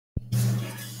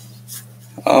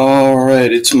All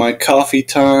right, it's my coffee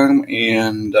time,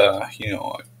 and I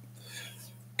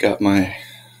got my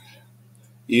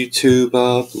YouTube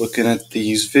up, looking at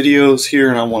these videos here,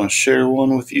 and I want to share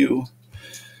one with you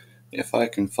if I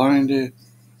can find it.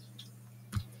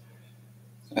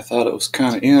 I thought it was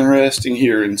kind of interesting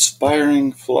here.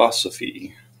 Inspiring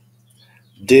philosophy.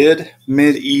 Did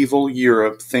medieval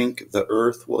Europe think the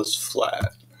Earth was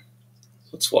flat?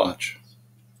 Let's watch.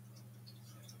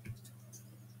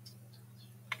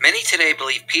 Many today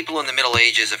believe people in the Middle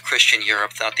Ages of Christian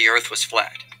Europe thought the Earth was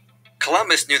flat.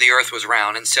 Columbus knew the Earth was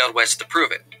round and sailed west to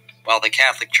prove it, while the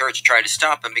Catholic Church tried to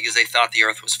stop him because they thought the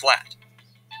Earth was flat.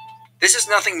 This is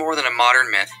nothing more than a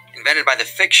modern myth invented by the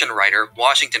fiction writer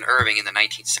Washington Irving in the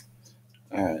 19th century.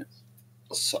 All right.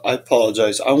 So I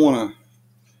apologize.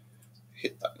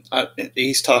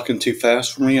 He's talking too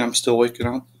fast for me. I'm still waking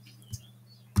up.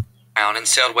 And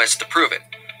sailed west to prove it,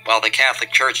 while the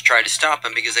Catholic Church tried to stop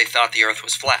him because they thought the Earth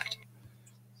was flat.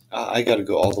 I got to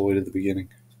go all the way to the beginning.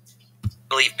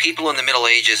 Believe people in the Middle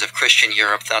Ages of Christian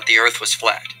Europe thought the Earth was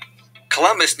flat.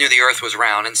 Columbus knew the Earth was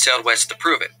round and sailed west to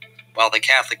prove it, while the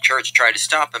Catholic Church tried to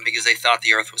stop him because they thought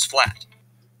the Earth was flat.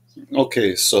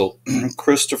 Okay, so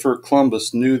Christopher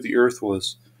Columbus knew the Earth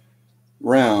was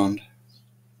round,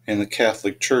 and the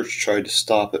Catholic Church tried to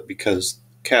stop it because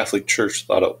the Catholic Church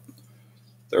thought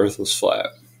the Earth was flat.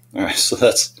 All right, so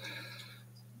that's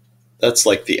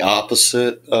like the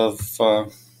opposite of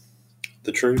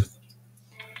the truth.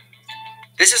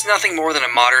 This is nothing more than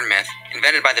a modern myth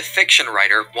invented by the fiction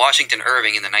writer Washington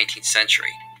Irving in the 19th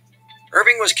century.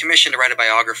 Irving was commissioned to write a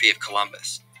biography of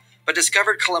Columbus, but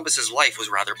discovered Columbus's life was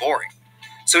rather boring,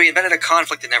 so he invented a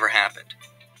conflict that never happened.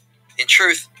 In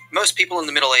truth, most people in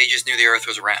the Middle Ages knew the Earth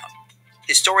was round.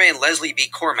 Historian Leslie B.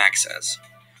 Cormack says,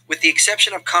 "With the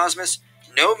exception of Cosmas,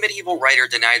 no medieval writer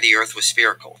denied the Earth was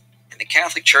spherical, and the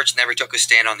Catholic Church never took a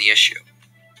stand on the issue."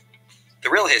 The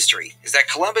real history is that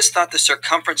Columbus thought the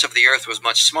circumference of the Earth was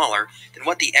much smaller than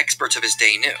what the experts of his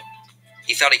day knew.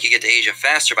 He thought he could get to Asia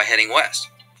faster by heading west,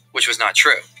 which was not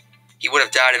true. He would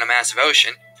have died in a massive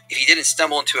ocean if he didn't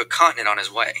stumble into a continent on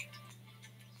his way.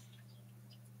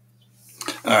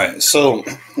 All right, so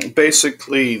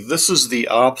basically, this is the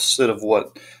opposite of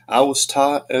what I was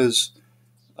taught as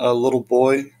a little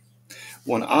boy.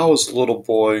 When I was a little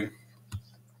boy,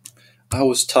 I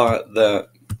was taught that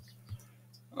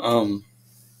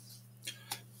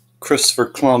Christopher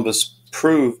Columbus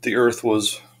proved the Earth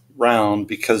was round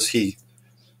because he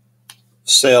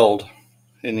sailed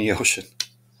in the ocean.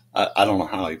 I don't know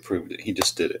how he proved it. He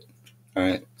just did it. All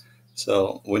right.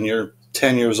 So when you're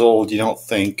 10 years old, you don't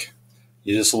think.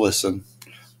 You just listen.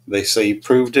 They say he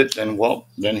proved it, and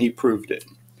then he proved it.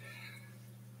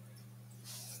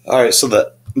 All right. So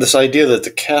this idea that the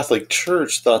Catholic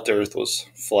Church thought the Earth was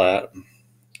flat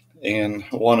and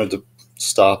wanted to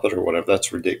stop it or whatever,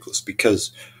 that's ridiculous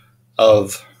because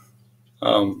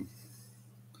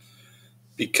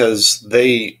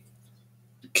they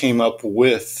came up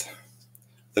with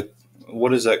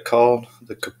what is that called?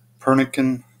 The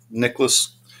Copernican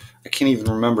Nicholas. I can't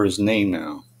even remember his name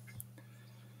now.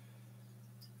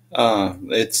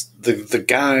 It's the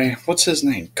guy. What's his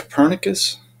name?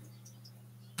 Copernicus.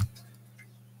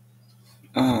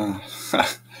 I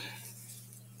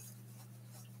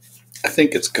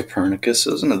think it's Copernicus,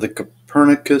 isn't it? The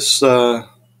Copernicus.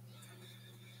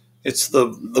 It's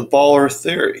the baller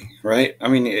theory, right? I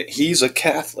mean, he's a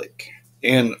Catholic,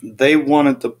 and they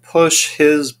wanted to push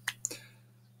his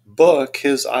book,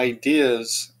 his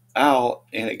ideas out,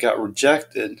 and it got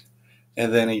rejected,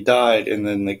 and then he died, and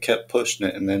then they kept pushing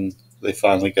it, and then they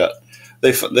finally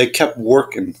they kept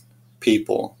working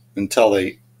people until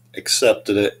they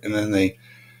accepted it, and then they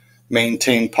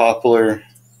maintained popular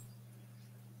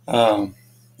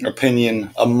opinion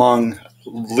among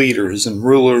leaders and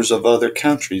rulers of other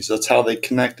countries. That's how they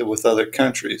connected with other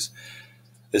countries,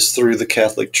 is through the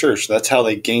Catholic Church. That's how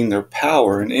they gained their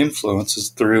power and influence, is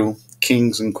through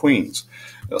kings and queens.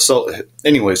 So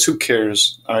anyways, who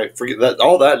cares? All right, forget that.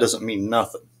 All that doesn't mean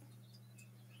nothing.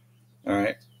 All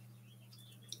right.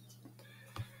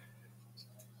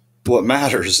 What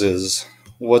matters is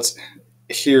what's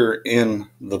here in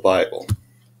the Bible.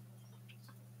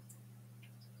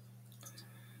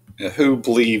 Who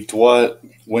believed what,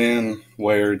 when,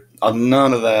 where,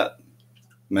 none of that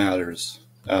matters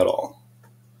at all.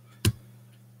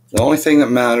 The only thing that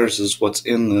matters is what's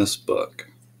in this book.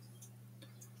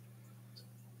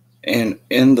 And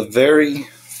in the very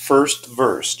first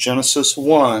verse, Genesis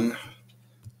 1,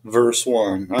 verse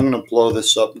 1, I'm going to blow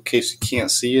this up in case you can't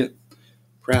see it.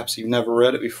 Perhaps you've never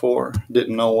read it before,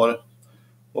 didn't know what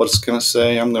it's going to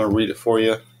say. I'm going to read it for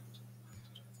you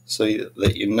so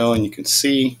that you know and you can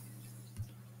see.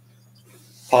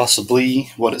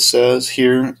 possibly what it says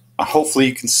here. Hopefully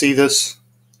you can see this.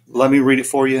 Let me read it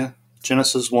for you.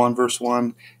 Genesis 1 verse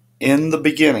 1. In the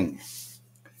beginning,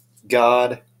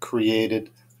 God created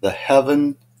the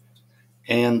heaven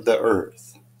and the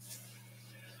earth.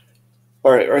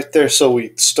 All right, right there. So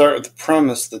we start with the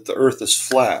premise that the earth is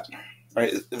flat.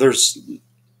 Right? There's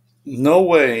no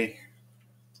way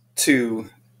to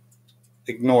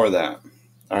ignore that.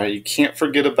 All right, you can't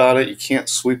forget about it. You can't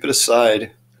sweep it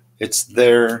aside. It's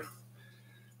there.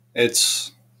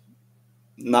 It's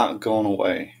not going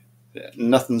away.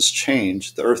 Nothing's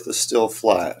changed. The earth is still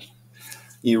flat.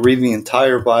 You read the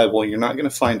entire Bible, you're not going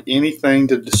to find anything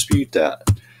to dispute that.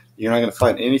 You're not going to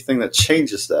find anything that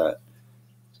changes that.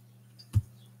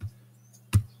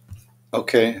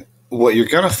 Okay, what you're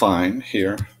going to find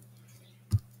here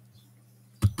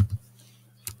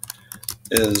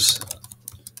is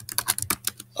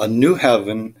a new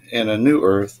heaven and a new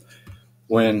earth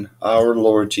when our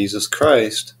Lord Jesus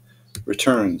Christ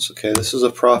returns. Okay, this is a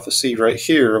prophecy right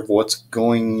here of what's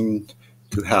going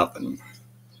to happen.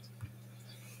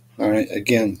 All right,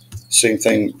 again, same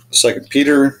thing, 2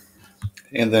 Peter,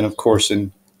 and then, of course,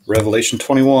 in Revelation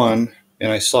 21,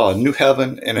 and I saw a new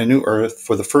heaven and a new earth,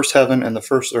 for the first heaven and the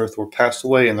first earth were passed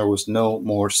away, and there was no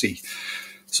more sea.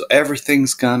 So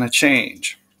everything's going to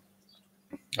change.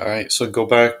 All right, so go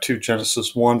back to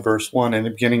Genesis 1, verse 1. In the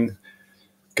beginning,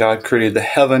 God created the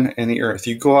heaven and the earth.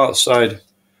 You go outside,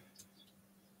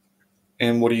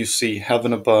 and what do you see?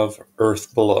 Heaven above,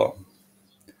 earth below.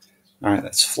 All right,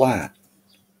 that's flat.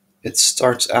 It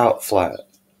starts out flat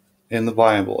in the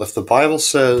Bible. If the Bible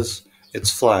says it's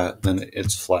flat, then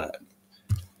it's flat.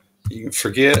 You can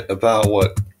forget about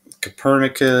what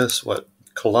Copernicus, what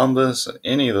Columbus,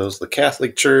 any of those, the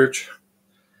Catholic Church,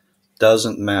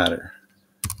 doesn't matter.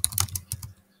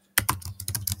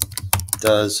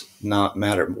 Does not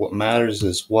matter. What matters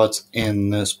is what's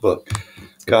in this book.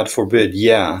 God forbid,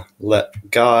 let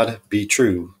God be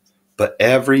true, but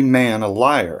every man a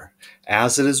liar,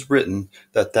 as it is written,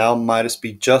 that thou mightest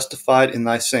be justified in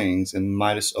thy sayings, and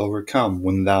mightest overcome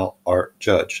when thou art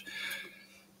judged.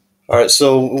 All right,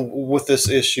 so with this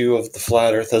issue of the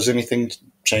flat earth, has anything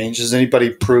changed? Has anybody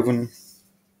proven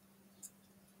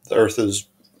the earth is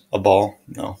a ball?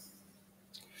 No.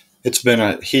 It's been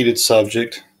a heated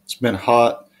subject. It's been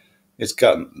hot.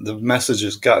 The message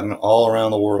has gotten all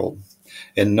around the world,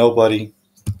 and nobody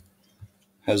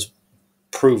has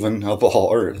proven a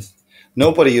ball earth.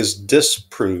 Nobody has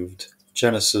disproved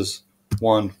Genesis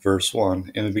 1 verse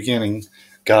 1. In the beginning,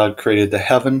 God created the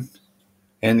heaven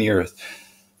and the earth.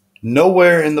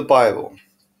 Nowhere in the Bible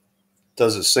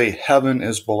does it say heaven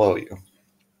is below you.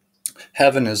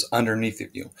 Heaven is underneath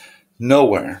of you.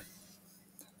 Nowhere.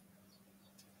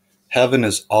 Heaven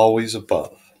is always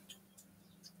above.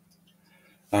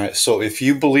 All right, so if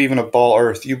you believe in a ball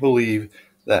earth, you believe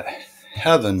that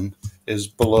heaven is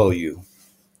below you.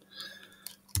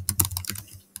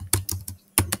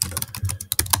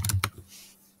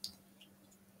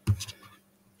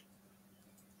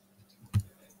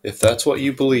 If that's what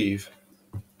you believe,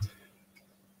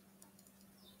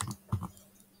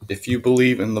 if you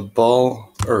believe in the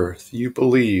ball earth, you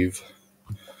believe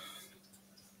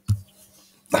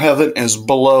heaven is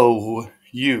below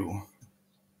you.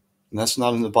 And that's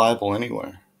not in the Bible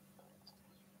anywhere.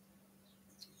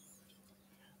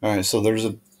 All right, so there's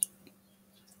a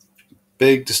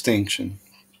big distinction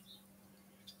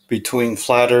between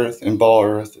flat earth and ball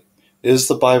earth. Is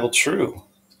the Bible true?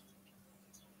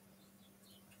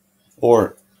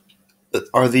 Or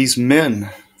are these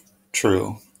men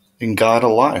true and God a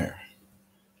liar?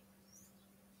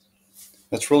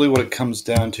 That's really what it comes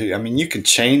down to. I mean, you can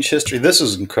change history. This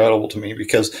is incredible to me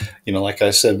because, like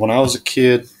I said, when I was a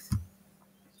kid,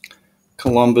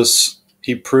 Columbus,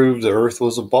 he proved the earth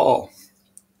was a ball.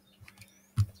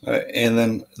 And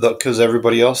then, because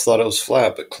everybody else thought it was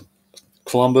flat, but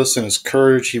Columbus, in his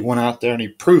courage, he went out there and he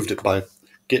proved it by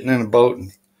getting in a boat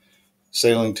and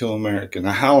sailing to America.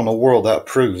 Now, how in the world that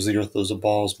proves the earth is a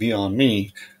ball is beyond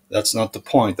me. That's not the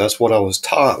point. That's what I was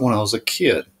taught when I was a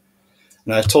kid.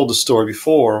 And I told the story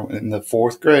before. In the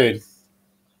 4th grade,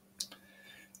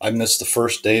 I missed the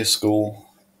first day of school.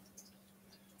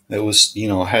 It was,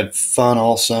 I had fun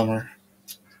all summer.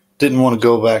 Didn't want to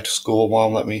go back to school.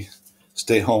 Mom let me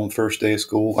stay home first day of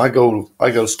school. I go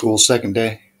to school second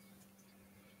day.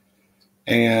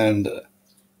 And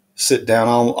sit down.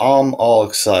 I'm all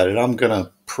excited. I'm going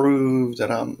to prove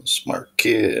that I'm a smart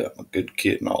kid. I'm a good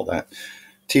kid and all that.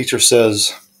 Teacher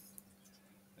says,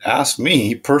 ask me.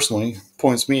 He personally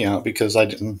points me out because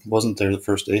I wasn't there the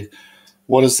first day.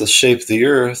 What is the shape of the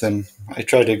earth? And I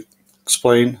tried to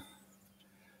explain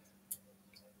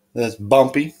that it's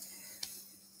bumpy.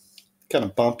 kind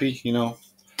of bumpy,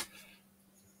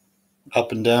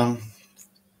 up and down,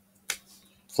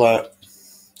 flat.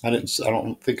 I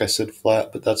don't think I said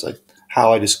flat, but that's like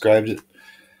how I described it.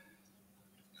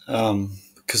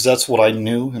 Because that's what I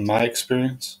knew in my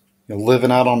experience.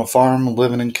 Living out on a farm,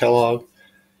 living in Kellogg,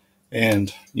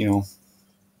 and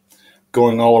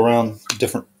going all around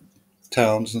different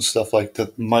towns and stuff like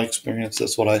that. My experience,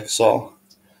 that's what I saw.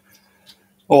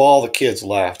 Oh, all the kids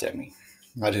laughed at me.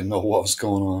 I didn't know what was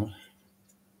going on.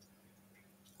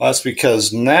 That's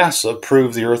because NASA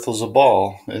proved the Earth was a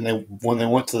ball, and when they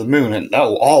went to the moon, and that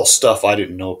was all stuff I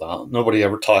didn't know about. Nobody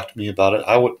ever talked to me about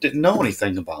it. Didn't know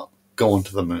anything about going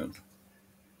to the moon.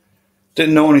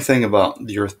 Didn't know anything about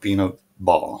the Earth being a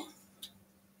ball.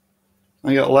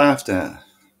 I got laughed at,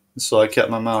 so I kept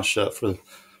my mouth shut for the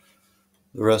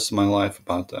rest of my life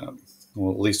about that.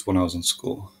 Well, at least when I was in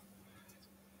school.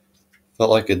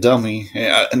 Felt like a dummy,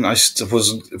 and I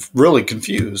was really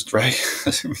confused, right?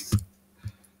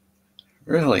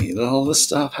 Really, all this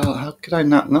stuff, how could I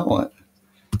not know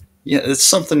it? Yeah, it's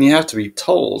something you have to be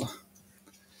told.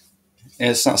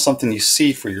 And it's not something you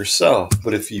see for yourself.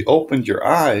 But if you opened your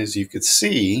eyes, you could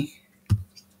see.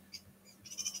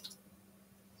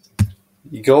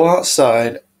 You go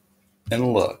outside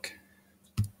and look,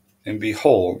 and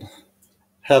behold,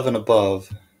 heaven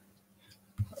above,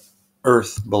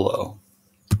 earth below.